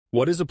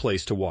What is a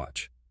place to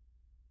watch?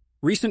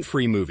 Recent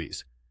free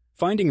movies.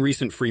 Finding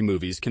recent free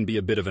movies can be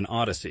a bit of an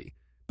odyssey,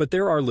 but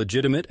there are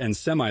legitimate and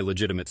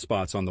semi-legitimate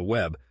spots on the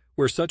web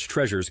where such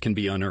treasures can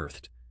be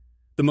unearthed.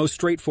 The most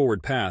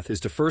straightforward path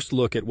is to first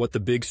look at what the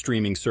big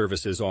streaming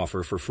services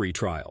offer for free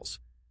trials.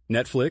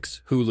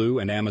 Netflix,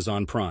 Hulu, and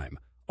Amazon Prime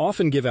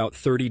often give out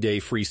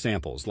 30-day free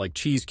samples like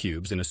cheese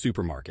cubes in a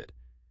supermarket.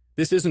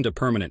 This isn't a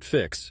permanent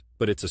fix,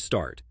 but it's a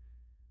start.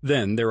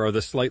 Then there are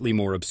the slightly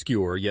more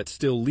obscure yet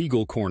still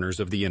legal corners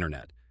of the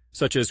internet,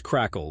 such as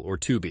Crackle or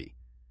Tubi.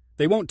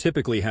 They won't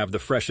typically have the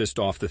freshest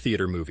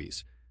off-the-theater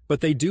movies,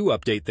 but they do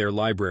update their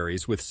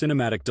libraries with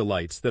cinematic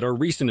delights that are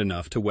recent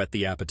enough to whet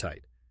the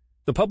appetite.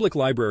 The public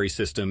library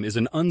system is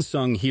an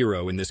unsung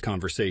hero in this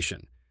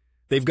conversation.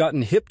 They've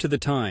gotten hip to the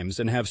times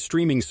and have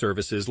streaming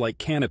services like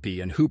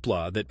Kanopy and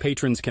Hoopla that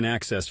patrons can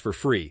access for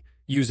free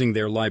using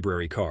their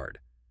library card.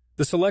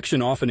 The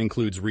selection often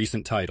includes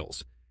recent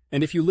titles,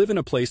 and if you live in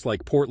a place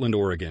like Portland,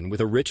 Oregon with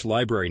a rich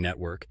library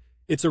network,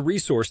 it's a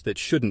resource that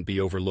shouldn't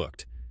be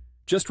overlooked.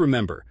 Just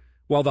remember,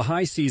 while the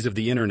high seas of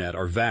the internet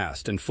are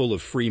vast and full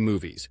of free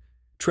movies,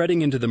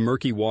 treading into the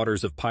murky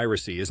waters of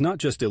piracy is not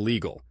just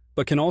illegal,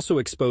 but can also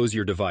expose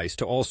your device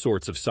to all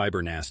sorts of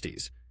cyber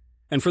nasties.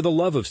 And for the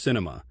love of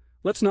cinema,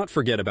 let's not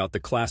forget about the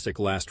classic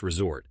last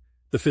resort,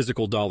 the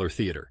physical dollar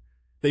theater.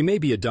 They may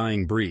be a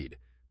dying breed,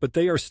 but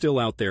they are still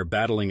out there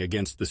battling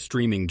against the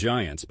streaming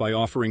giants by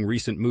offering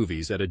recent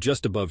movies at a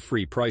just above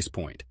free price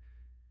point.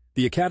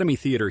 The Academy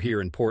Theater here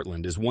in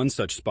Portland is one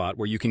such spot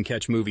where you can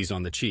catch movies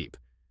on the cheap.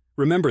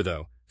 Remember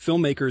though,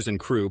 filmmakers and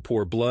crew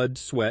pour blood,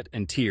 sweat,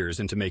 and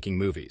tears into making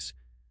movies.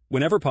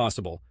 Whenever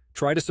possible,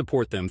 try to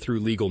support them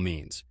through legal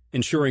means,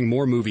 ensuring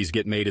more movies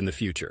get made in the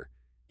future.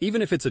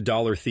 Even if it's a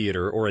dollar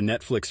theater or a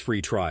Netflix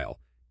free trial,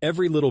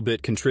 every little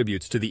bit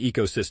contributes to the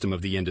ecosystem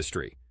of the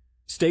industry.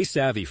 Stay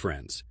savvy,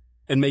 friends,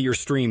 and may your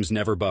streams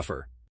never buffer.